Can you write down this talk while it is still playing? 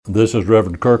This is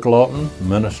Reverend Kirk Lawton,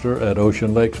 minister at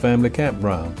Ocean Lakes Family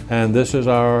Campground, and this is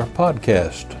our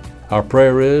podcast. Our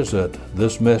prayer is that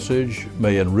this message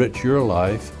may enrich your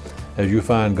life as you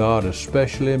find God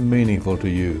especially meaningful to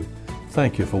you.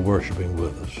 Thank you for worshiping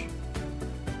with us.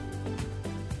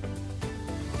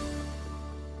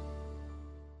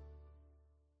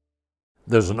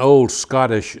 There's an old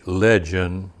Scottish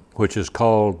legend which is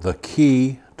called the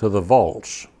Key to the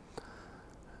Vaults.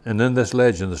 And in this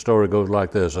legend, the story goes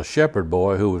like this. A shepherd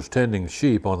boy who was tending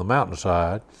sheep on the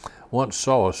mountainside once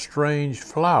saw a strange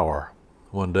flower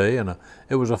one day, and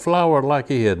it was a flower like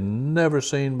he had never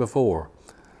seen before.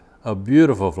 A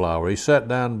beautiful flower. He sat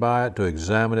down by it to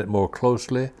examine it more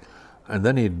closely, and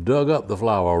then he dug up the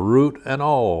flower, root and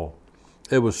all.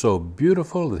 It was so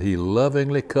beautiful that he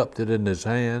lovingly cupped it in his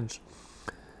hands,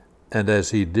 and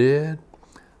as he did,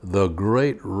 the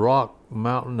great rock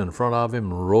mountain in front of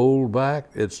him rolled back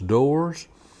its doors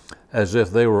as if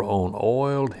they were on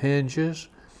oiled hinges,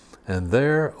 and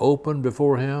there opened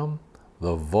before him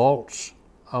the vaults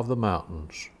of the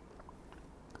mountains.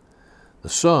 The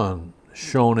sun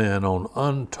shone in on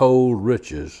untold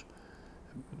riches.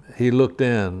 He looked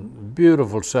in,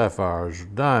 beautiful sapphires,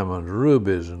 diamonds,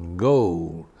 rubies, and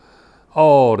gold.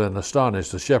 Awed and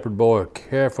astonished, the shepherd boy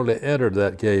carefully entered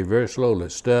that cave very slowly,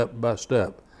 step by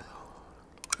step.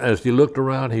 As he looked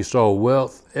around, he saw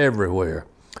wealth everywhere.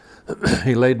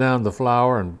 He laid down the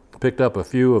flower and picked up a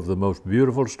few of the most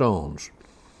beautiful stones.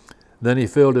 Then he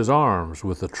filled his arms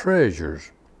with the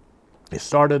treasures. He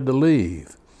started to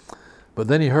leave, but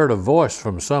then he heard a voice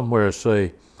from somewhere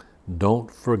say,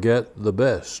 "Don't forget the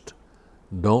best.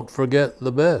 Don't forget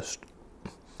the best."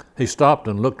 He stopped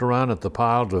and looked around at the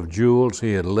piles of jewels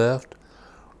he had left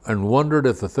and wondered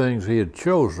if the things he had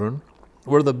chosen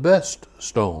were the best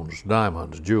stones,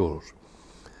 diamonds, jewels.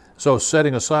 So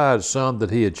setting aside some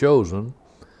that he had chosen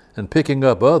and picking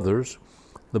up others,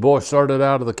 the boy started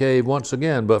out of the cave once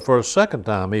again, but for a second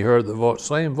time he heard the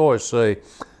same voice say,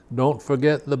 "Don't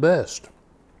forget the best.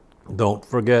 Don't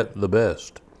forget the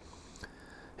best."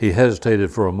 He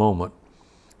hesitated for a moment,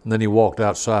 and then he walked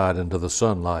outside into the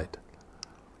sunlight.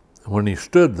 When he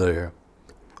stood there,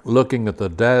 looking at the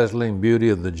dazzling beauty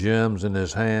of the gems in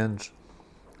his hands,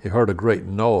 he heard a great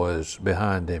noise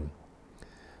behind him.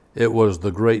 It was the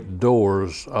great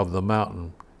doors of the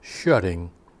mountain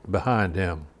shutting behind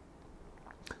him.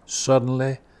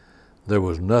 Suddenly, there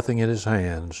was nothing in his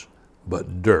hands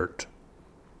but dirt.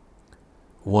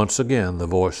 Once again, the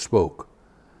voice spoke.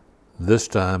 This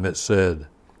time it said,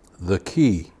 "The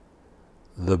key,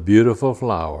 the beautiful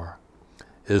flower,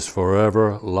 is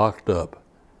forever locked up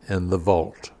in the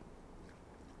vault."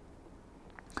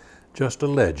 Just a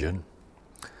legend.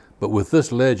 But with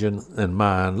this legend in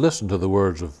mind, listen to the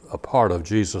words of a part of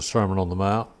Jesus' Sermon on the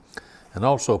Mount and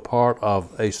also part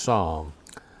of a psalm.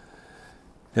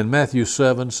 In Matthew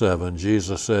 7:7,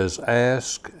 Jesus says,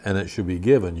 "Ask, and it shall be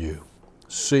given you.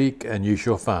 Seek, and you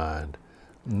shall find.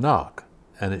 Knock,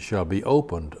 and it shall be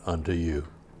opened unto you."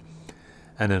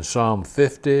 And in Psalm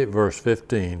 50, verse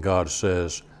 15, God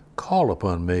says, "Call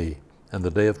upon me in the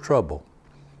day of trouble.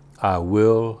 I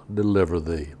will deliver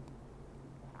thee."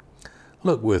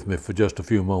 Look with me for just a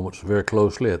few moments very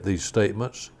closely at these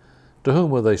statements. To whom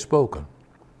were they spoken?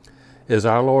 Is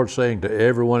our Lord saying to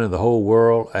everyone in the whole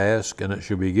world, "Ask, and it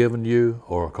shall be given you,"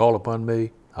 or "Call upon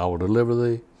me, I will deliver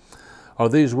thee"? Are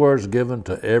these words given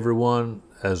to everyone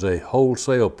as a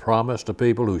wholesale promise to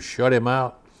people who shut him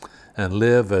out and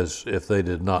live as if they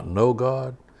did not know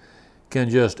God? Can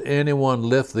just anyone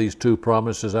lift these two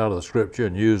promises out of the Scripture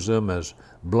and use them as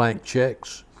blank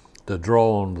checks to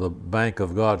draw on the bank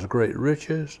of God's great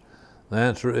riches? The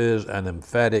answer is an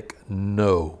emphatic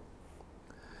no.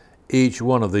 Each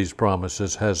one of these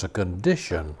promises has a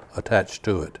condition attached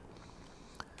to it.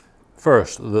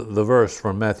 First, the verse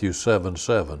from Matthew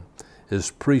 7:7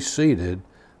 is preceded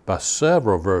by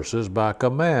several verses by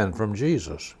command from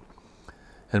Jesus.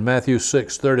 In Matthew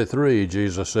 6:33,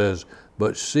 Jesus says,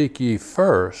 "But seek ye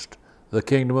first the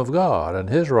kingdom of God and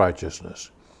his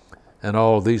righteousness, and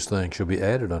all these things shall be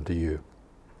added unto you."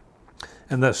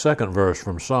 And that second verse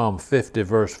from Psalm 50,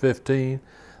 verse 15,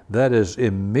 that is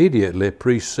immediately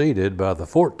preceded by the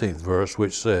 14th verse,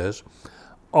 which says,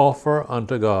 "Offer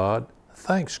unto God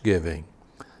thanksgiving.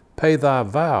 Pay thy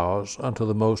vows unto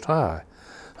the Most High."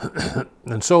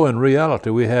 And so in reality,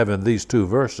 we have in these two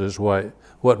verses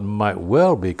what might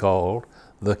well be called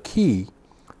the key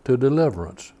to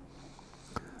deliverance.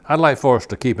 I'd like for us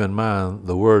to keep in mind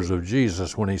the words of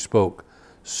Jesus when he spoke,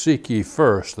 "Seek ye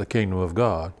first the kingdom of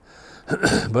God."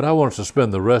 But I want us to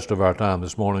spend the rest of our time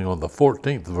this morning on the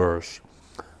 14th verse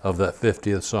of that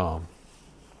 50th Psalm.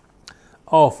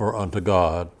 Offer unto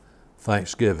God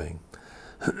thanksgiving.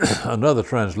 Another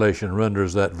translation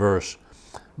renders that verse,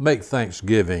 make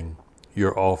thanksgiving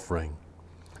your offering.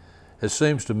 It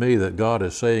seems to me that God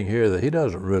is saying here that He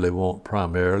doesn't really want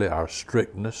primarily our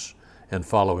strictness in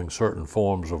following certain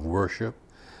forms of worship.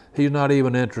 He's not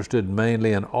even interested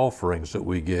mainly in offerings that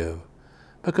we give,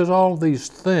 because all these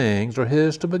things are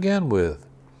His to begin with.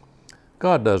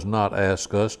 God does not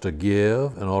ask us to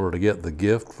give in order to get the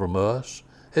gift from us.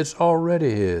 It's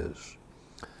already His.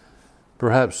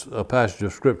 Perhaps a passage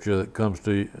of Scripture that comes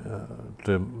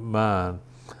to mind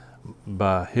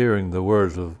by hearing the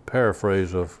words of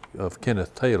paraphrase of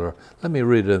Kenneth Taylor. Let me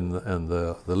read it in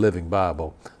the Living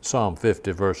Bible, Psalm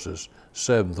 50, verses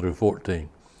 7 through 14.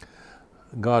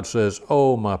 God says,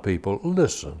 "O my people,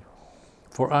 listen,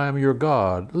 for I am your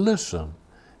God. Listen,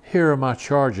 here are my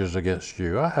charges against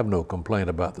you. I have no complaint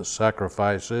about the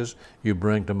sacrifices you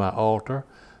bring to my altar,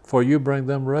 for you bring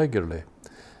them regularly.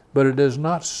 But it is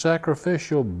not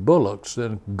sacrificial bullocks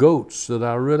and goats that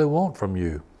I really want from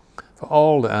you. For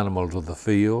all the animals of the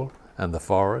field and the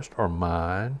forest are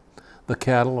mine, the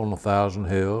cattle on 1,000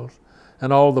 hills,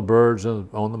 and all the birds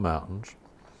on the mountains.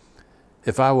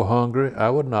 If I were hungry, I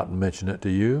would not mention it to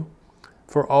you,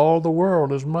 for all the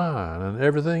world is mine and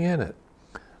everything in it.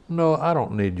 No, I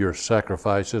don't need your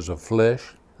sacrifices of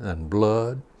flesh and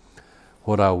blood.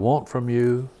 What I want from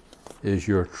you is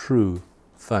your true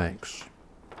thanks."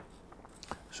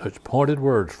 Such pointed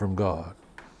words from God.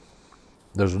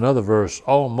 There's another verse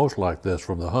almost like this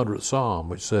from the 100th Psalm,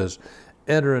 which says,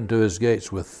 "Enter into His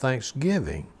gates with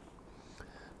thanksgiving."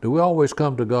 Do we always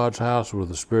come to God's house with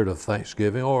a spirit of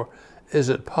thanksgiving, or is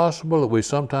it possible that we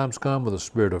sometimes come with a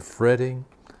spirit of fretting,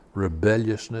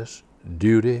 rebelliousness,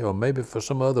 duty, or maybe for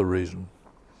some other reason?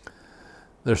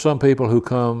 There's some people who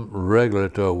come regularly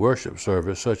to a worship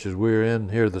service, such as we're in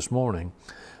here this morning,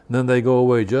 and then they go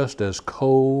away just as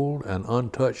cold and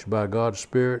untouched by God's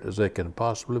Spirit as they can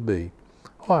possibly be.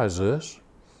 Why is this?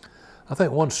 I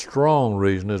think one strong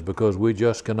reason is because we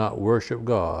just cannot worship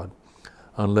God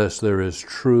unless there is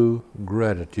true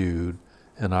gratitude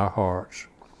in our hearts.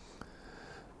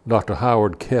 Dr.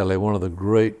 Howard Kelly, one of the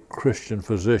great Christian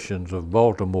physicians of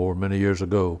Baltimore many years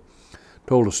ago,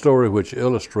 told a story which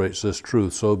illustrates this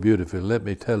truth so beautifully. Let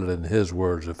me tell it in his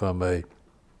words, if I may.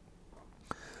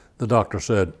 The doctor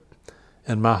said,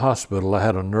 "In my hospital, I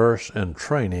had a nurse in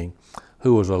training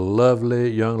who was a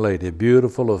lovely young lady,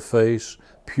 beautiful of face,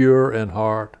 pure in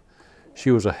heart.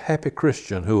 She was a happy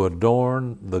Christian who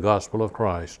adorned the gospel of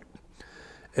Christ.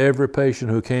 Every patient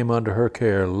who came under her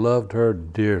care loved her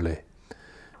dearly.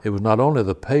 It was not only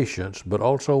the patients, but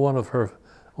also one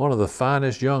of the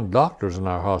finest young doctors in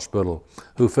our hospital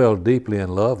who fell deeply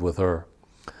in love with her.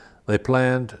 They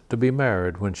planned to be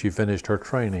married when she finished her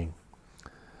training.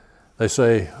 They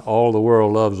say all the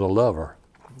world loves a lover.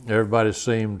 Everybody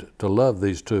seemed to love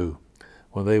these two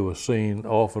when they were seen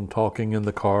often talking in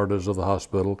the corridors of the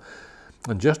hospital.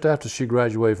 And just after she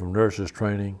graduated from nurses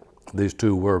training, these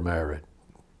two were married.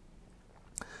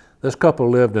 This couple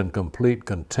lived in complete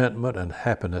contentment and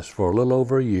happiness for a little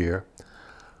over a year,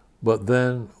 but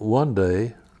then one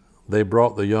day they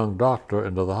brought the young doctor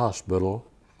into the hospital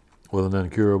with an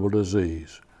incurable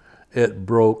disease. It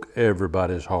broke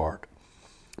everybody's heart,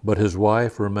 but his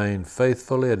wife remained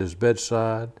faithfully at his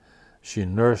bedside. She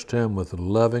nursed him with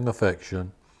loving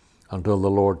affection until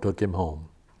the Lord took him home.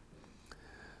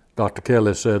 Dr.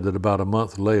 Kelly said that about a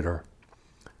month later,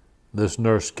 this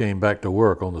nurse came back to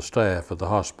work on the staff at the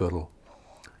hospital.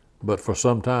 But for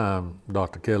some time,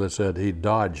 Dr. Kelly said he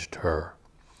dodged her.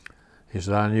 He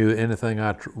said, "I knew anything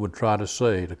I would try to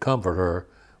say to comfort her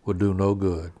would do no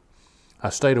good. I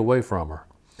stayed away from her,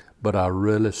 but I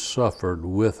really suffered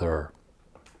with her."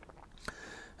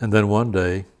 And then one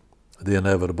day, the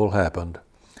inevitable happened,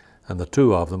 and the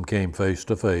two of them came face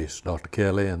to face, Dr.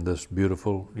 Kelly and this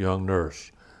beautiful young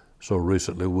nurse, so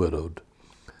recently widowed.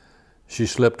 She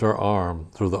slipped her arm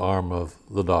through the arm of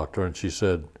the doctor, and she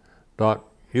said, "Doc,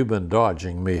 you've been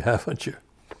dodging me, haven't you?"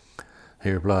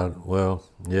 He replied, "Well,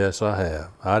 yes, I have.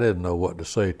 I didn't know what to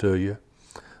say to you.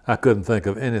 I couldn't think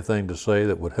of anything to say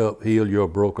that would help heal your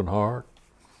broken heart."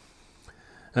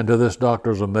 And to this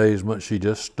doctor's amazement, she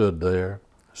just stood there,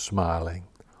 smiling.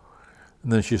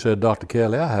 And then she said, "Dr.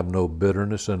 Kelly, I have no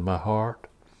bitterness in my heart.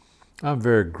 I'm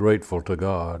very grateful to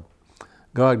God.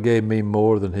 God gave me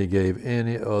more than He gave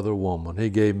any other woman. He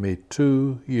gave me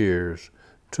 2 years,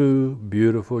 2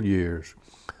 beautiful years,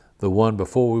 the one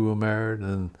before we were married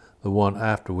and the one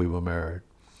after we were married.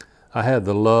 I had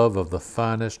the love of the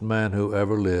finest man who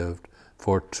ever lived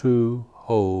for 2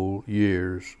 whole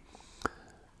years.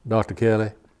 Dr.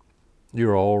 Kelly,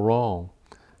 you're all wrong.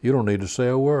 You don't need to say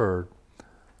a word.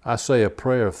 I say a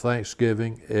prayer of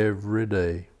thanksgiving every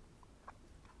day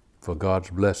for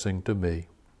God's blessing to me.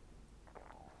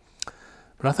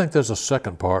 But I think there's a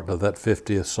second part to that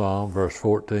 50th Psalm, verse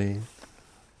 14,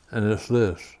 and it's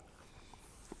this: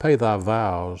 pay thy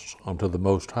vows unto the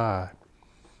Most High.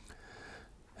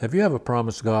 Have you ever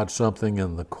promised God something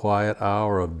in the quiet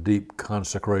hour of deep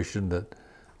consecration, that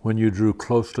when you drew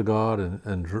close to God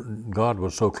and God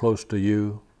was so close to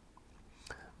you?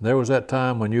 There was that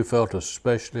time when you felt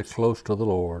especially close to the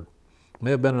Lord. It may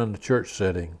have been in a church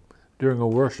setting, during a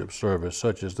worship service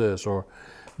such as this, or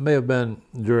may have been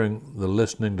during the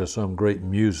listening to some great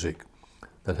music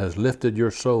that has lifted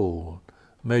your soul,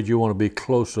 made you want to be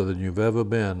closer than you've ever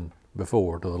been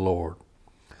before to the Lord.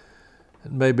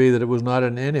 It may be that it was not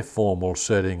in any formal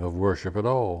setting of worship at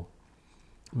all.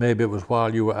 Maybe it was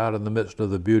while you were out in the midst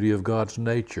of the beauty of God's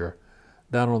nature,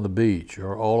 down on the beach,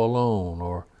 or all alone,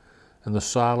 or in the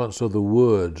silence of the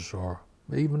woods, or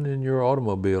even in your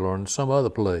automobile or in some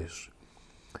other place.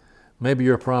 Maybe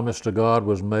your promise to God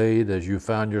was made as you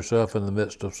found yourself in the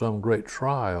midst of some great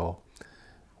trial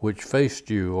which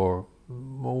faced you or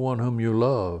one whom you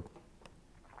loved.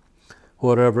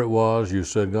 Whatever it was, you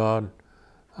said, God,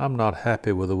 I'm not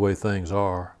happy with the way things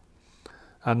are.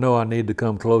 I know I need to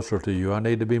come closer to you. I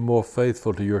need to be more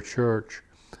faithful to your church.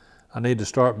 I need to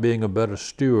start being a better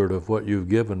steward of what you've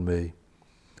given me.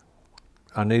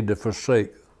 I need to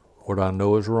forsake what I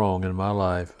know is wrong in my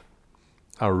life.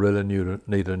 I really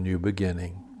need a new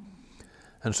beginning.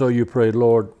 And so you prayed,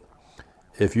 Lord,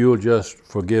 if you'll just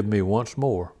forgive me once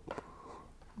more,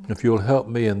 if you'll help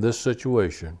me in this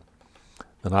situation,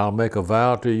 then I'll make a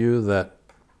vow to you that,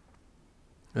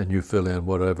 and you fill in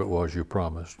whatever it was you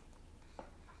promised.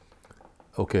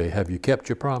 Okay, have you kept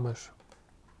your promise?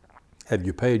 Have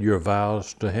you paid your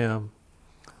vows to Him?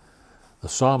 The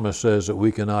psalmist says that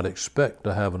we cannot expect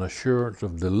to have an assurance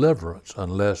of deliverance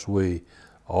unless we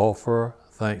offer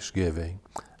thanksgiving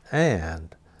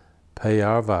and pay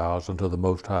our vows unto the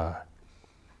Most High.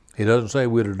 He doesn't say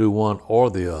we're to do one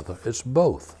or the other. It's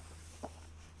both.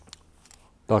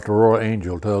 Dr. Roy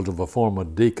Angel tells of a former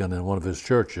deacon in one of his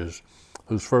churches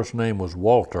whose first name was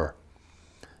Walter.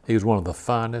 He was one of the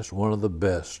finest, one of the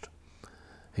best.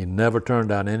 He never turned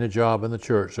down any job in the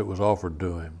church that was offered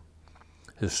to him.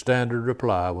 His standard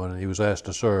reply when he was asked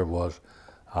to serve was,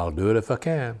 I'll do it if I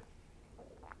can.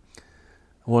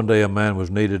 One day a man was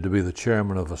needed to be the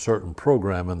chairman of a certain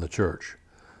program in the church.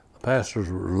 The pastors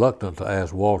were reluctant to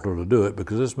ask Walter to do it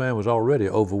because this man was already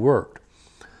overworked.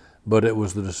 But it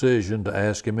was the decision to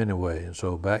ask him anyway, and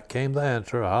so back came the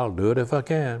answer, I'll do it if I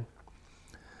can.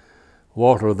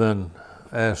 Walter then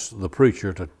asked the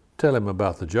preacher to tell him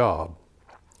about the job.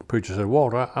 The preacher said,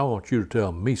 Walter, I want you to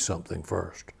tell me something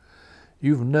first.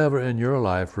 You've never in your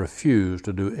life refused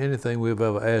to do anything we've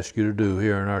ever asked you to do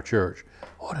here in our church.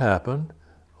 What happened?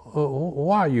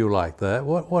 Why are you like that?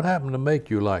 What happened to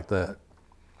make you like that?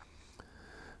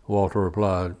 Walter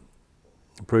replied,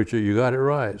 Preacher, you got it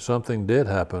right. Something did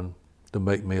happen to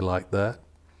make me like that.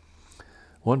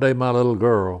 One day my little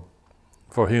girl,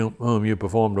 for whom you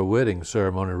performed a wedding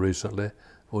ceremony recently,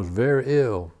 was very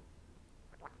ill.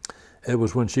 It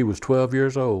was when she was 12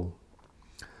 years old.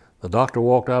 The doctor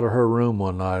walked out of her room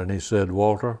one night and he said,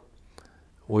 Walter,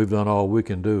 we've done all we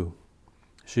can do.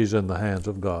 She's in the hands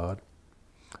of God.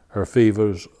 Her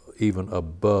fever's even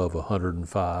above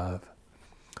 105.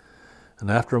 And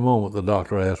after a moment, the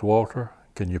doctor asked, Walter,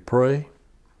 can you pray?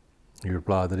 He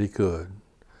replied that he could.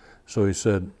 So he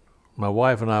said, my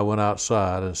wife and I went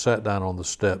outside and sat down on the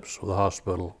steps of the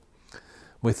hospital.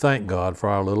 We thanked God for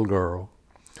our little girl.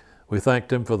 We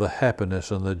thanked Him for the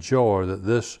happiness and the joy that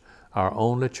this, our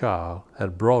only child,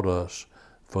 had brought us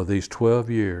for these 12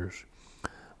 years.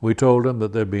 We told Him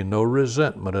that there'd be no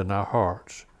resentment in our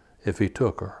hearts if He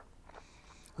took her.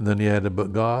 And then He added,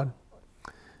 but God,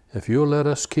 if you'll let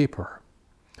us keep her,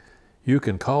 you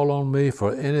can call on me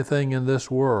for anything in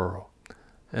this world,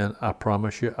 and I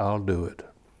promise you I'll do it.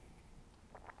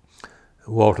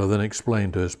 Walter then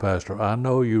explained to his pastor, I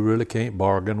know you really can't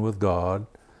bargain with God,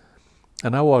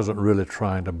 and I wasn't really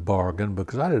trying to bargain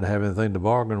because I didn't have anything to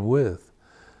bargain with,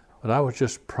 but I was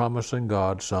just promising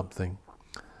God something.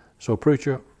 So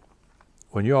preacher,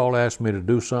 when you all ask me to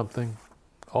do something,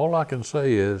 all I can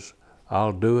say is,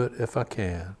 I'll do it if I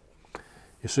can.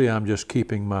 You see, I'm just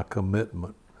keeping my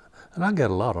commitment, and I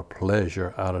get a lot of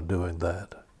pleasure out of doing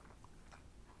that.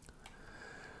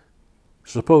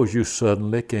 Suppose you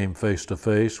suddenly came face to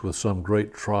face with some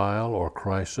great trial or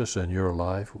crisis in your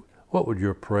life. What would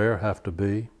your prayer have to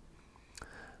be?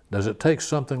 Does it take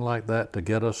something like that to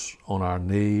get us on our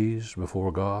knees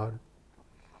before God?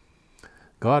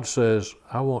 God says,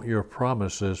 I want your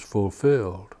promises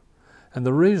fulfilled. And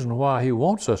the reason why he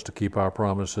wants us to keep our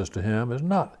promises to him is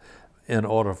not in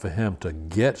order for him to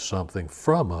get something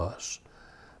from us,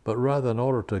 but rather in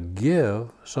order to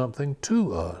give something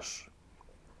to us.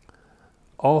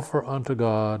 Offer unto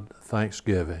God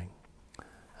thanksgiving,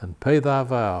 and pay thy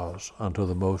vows unto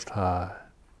the Most High.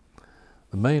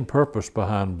 The main purpose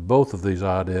behind both of these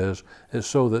ideas is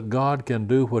so that God can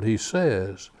do what he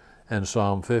says in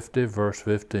Psalm 50, verse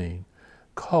 15.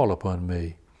 Call upon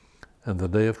me in the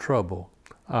day of trouble.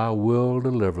 I will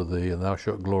deliver thee, and thou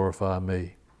shalt glorify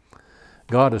me.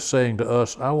 God is saying to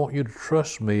us, I want you to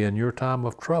trust me in your time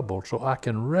of trouble so I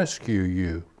can rescue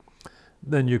you.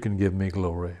 Then you can give me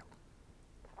glory.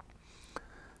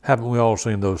 Haven't we all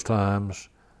seen those times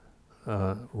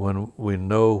when we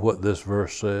know what this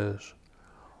verse says?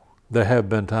 There have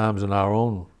been times in our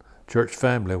own church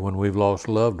family when we've lost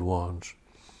loved ones.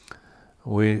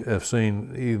 We have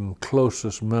seen even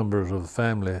closest members of the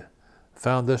family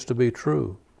found this to be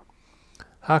true.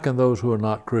 How can those who are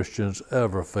not Christians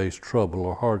ever face trouble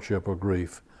or hardship or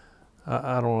grief?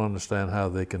 I don't understand how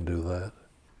they can do that.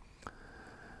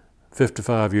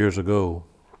 55 years ago,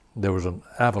 there was an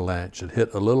avalanche that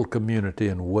hit a little community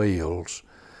in Wales,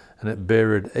 and it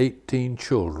buried 18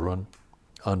 children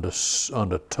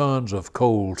under tons of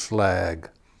coal slag.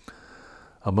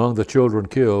 Among the children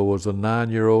killed was the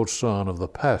 9-year-old son of the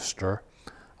pastor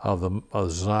of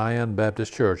Zion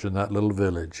Baptist Church in that little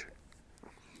village.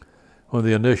 When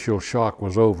the initial shock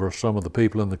was over, some of the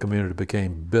people in the community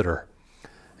became bitter,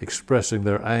 expressing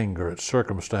their anger at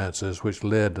circumstances which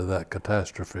led to that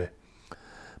catastrophe.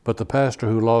 But the pastor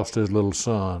who lost his little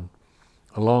son,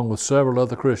 along with several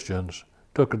other Christians,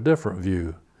 took a different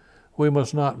view. We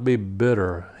must not be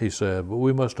bitter, he said, but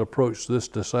we must approach this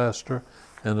disaster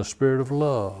in a spirit of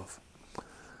love.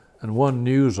 And one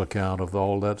news account of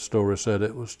all that story said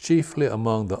it was chiefly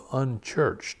among the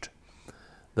unchurched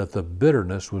that the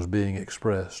bitterness was being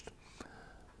expressed.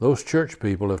 Those church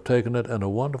people have taken it in a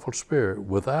wonderful spirit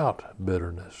without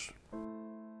bitterness.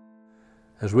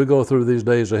 As we go through these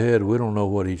days ahead, we don't know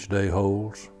what each day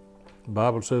holds. The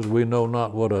Bible says we know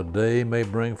not what a day may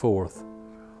bring forth.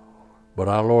 But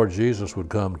our Lord Jesus would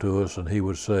come to us and he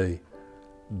would say,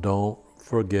 don't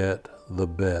forget the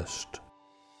best.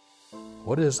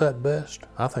 What is that best?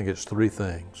 I think it's 3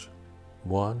 things.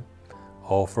 1,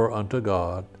 offer unto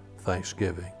God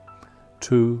thanksgiving.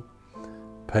 2,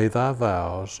 pay thy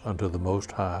vows unto the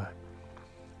Most High.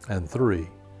 And 3,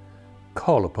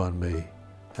 call upon me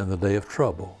in the day of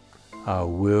trouble. I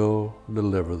will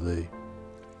deliver thee.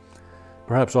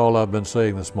 Perhaps all I've been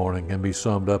saying this morning can be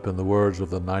summed up in the words of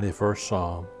the 91st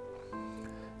Psalm.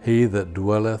 He that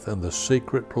dwelleth in the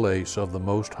secret place of the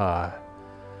Most High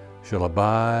shall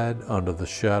abide under the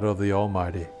shadow of the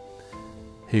Almighty.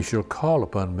 He shall call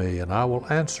upon me, and I will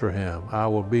answer him. I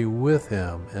will be with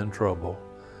him in trouble.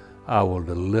 I will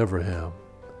deliver him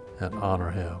and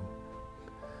honor him.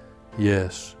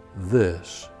 Yes,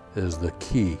 this is the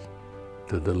key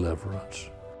to deliverance.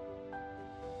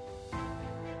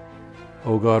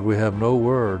 Oh God, we have no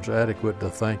words adequate to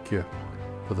thank you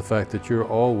for the fact that you're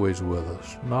always with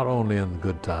us, not only in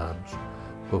good times,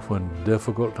 but when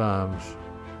difficult times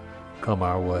come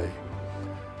our way.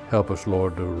 Help us,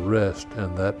 Lord, to rest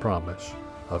in that promise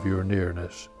of your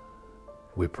nearness.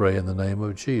 We pray in the name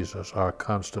of Jesus, our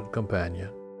constant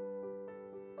companion.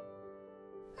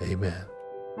 Amen.